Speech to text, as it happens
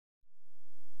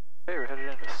Okay, we're headed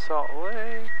into Salt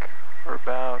Lake. We're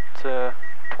about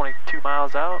 22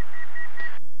 miles out.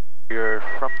 We're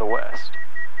from the west.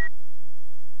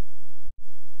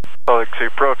 Salt Lake City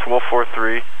approach, Wolf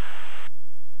 43.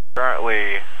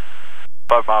 Currently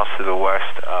 5 miles to the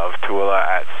west of Tooele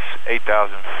at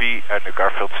 8,000 feet at the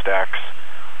Garfield Stacks.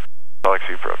 Salt Lake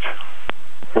City approach.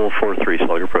 Wolf 43, Salt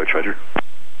Lake approach, Roger.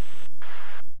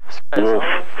 Wolf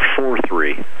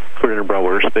 43, clear into Bravo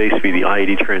airspace via the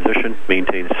I-80 transition,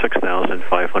 maintain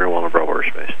 6,500 while in Bravo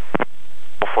airspace.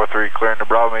 Wolf 43, clear into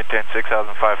Bravo, maintain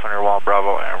 6,500 while in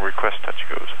Bravo, and request touch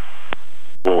goes.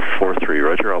 Wolf 43,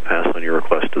 Roger, I'll pass on your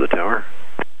request to the tower.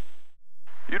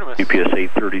 Unanimous. UPS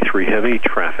 833 heavy,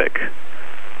 traffic.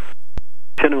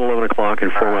 10 and 11 o'clock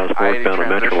and 4 miles northbound on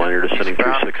Metroliner, descending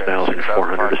through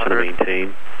 6,400, descend to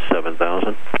maintain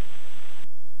 7,000.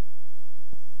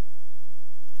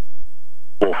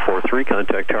 Wolf 43,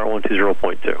 contact tower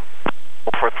 120.2. Wolf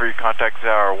 43, contact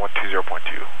tower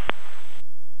 120.2.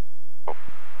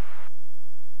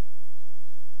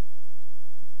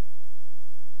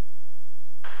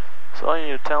 So all you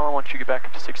need to tell them once you get back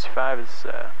up to 65 is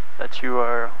that you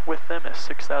are with them at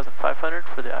 6,500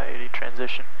 for the I-80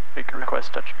 transition. Make a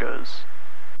request, touch goes.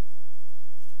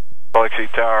 Salt Lake City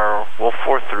Tower, Wolf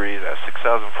 43 is at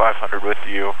 6,500 with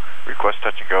you. Request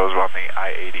touch and goes on the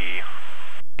I-80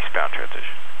 eastbound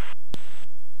transition.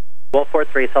 Wolf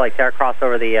 43, Salt Lake Tower, cross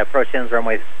over the approach ends,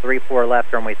 runway 34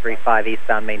 left, runway 35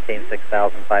 eastbound, maintain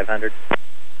 6,500.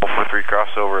 Wolf 43,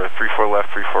 crossover 34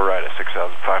 left, 34 right at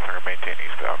 6,500, maintain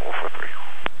eastbound, Wolf 43.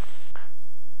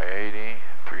 I-80,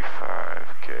 35,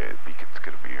 okay, the beacon's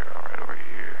gonna be right over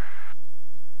here.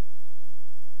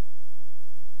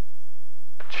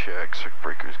 Check, circuit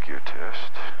breakers, gear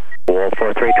test. Wolf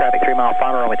 43, traffic 3 mile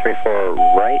final, runway 34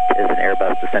 right is an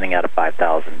Airbus descending out of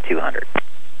 5,200.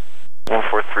 Wolf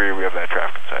 43, we have that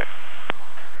traffic in sight.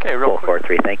 Okay, real Wolf quick.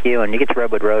 43, thank you. And you get to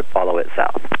Redwood Road, follow it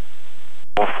south.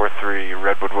 Wolf 43,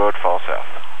 Redwood Road, fall south.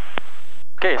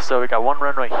 Okay, so we got one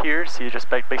runway here, so you just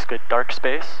basically dark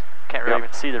space. Can't really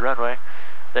even see the runway.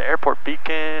 The airport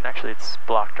beacon, actually it's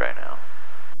blocked right now.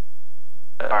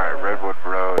 Alright, Redwood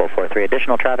Road. Wolf 43,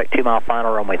 additional traffic 2 mile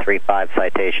final, runway 35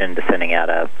 citation descending out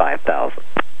of 5,000.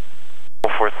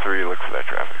 Wolf 43, look for that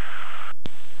traffic.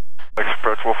 Let's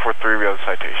approach Wolf 43, we have the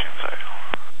citation in sight.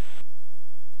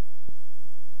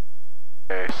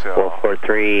 Okay, so... Wolf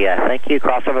 43, thank you.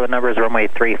 Cross over the numbers, runway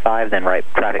 35, then right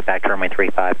traffic back to runway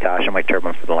 35, caution, wait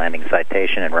turbulence for the landing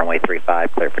citation, and runway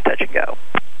 35, clear for touch and go.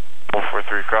 Wolf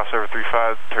 43, crossover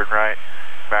 35, turn right,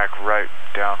 back right,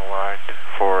 downwind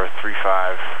for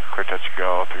 35, clear touch and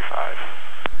go, 35.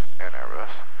 And Airbus.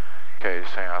 Okay, you're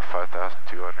saying out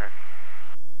 5,200.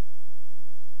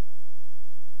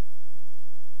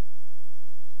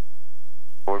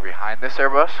 We're behind this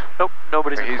Airbus? Nope,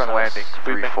 nobody's in He's front of us. landing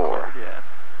We've been 3-4. forward, yeah.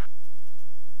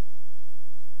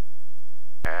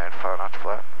 And 5 knots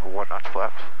flap, or 1 knot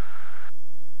flaps.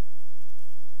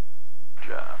 Good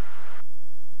job.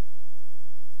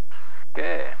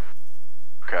 Okay.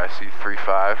 Okay, I see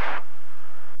 3-5.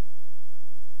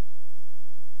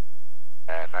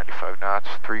 And 95 knots,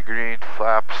 3 green,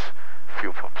 flaps,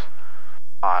 fuel pumps.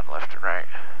 On left and right.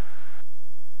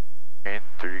 Green,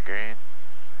 30 green.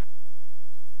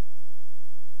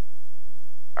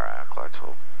 Alright, clouds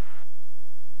hold.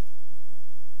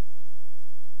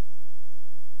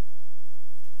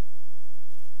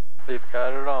 They've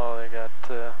got it all. They got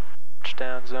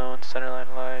touchdown zone,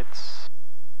 centerline lights,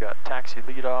 got taxi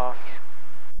lead off.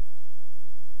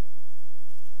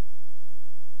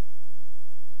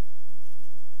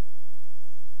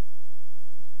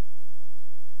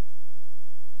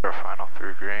 Our final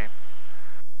 3 green.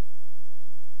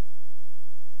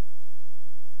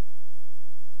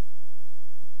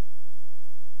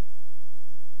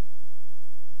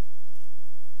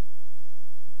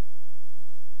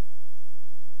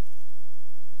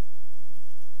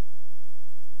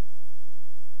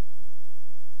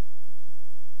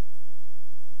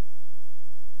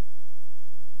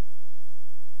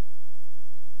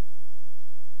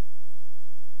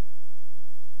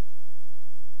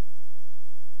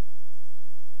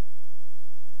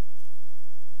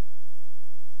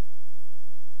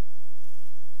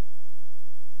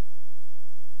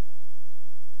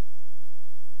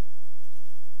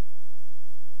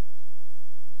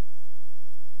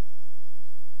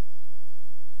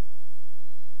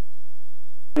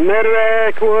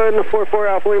 Medevac 144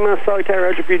 Alpha Lima, Salt Lake Tower,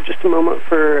 Roger, just a moment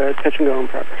for touch and go in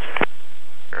progress.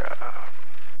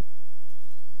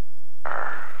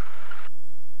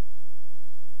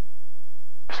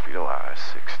 Speed allowed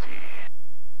 60.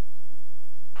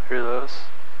 Hear those?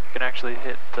 You can actually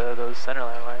hit those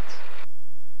centerline lights.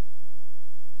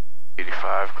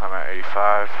 85, climb at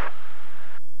 85.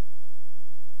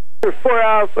 4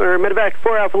 Alpha, or medevac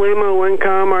 4 Alpha Lima,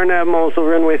 Wincom, RNAV Mosul,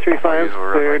 runway 35,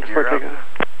 cleared for takeoff.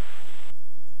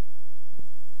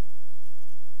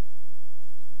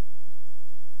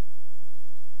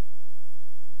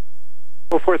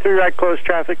 Well, 43 right close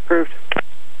traffic approved.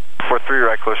 43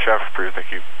 right close traffic approved,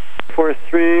 thank you.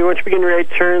 43, once you begin your right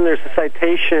turn, there's a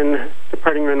citation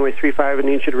departing runway 35 and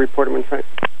need you to report them in sight.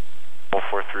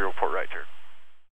 43, report right turn.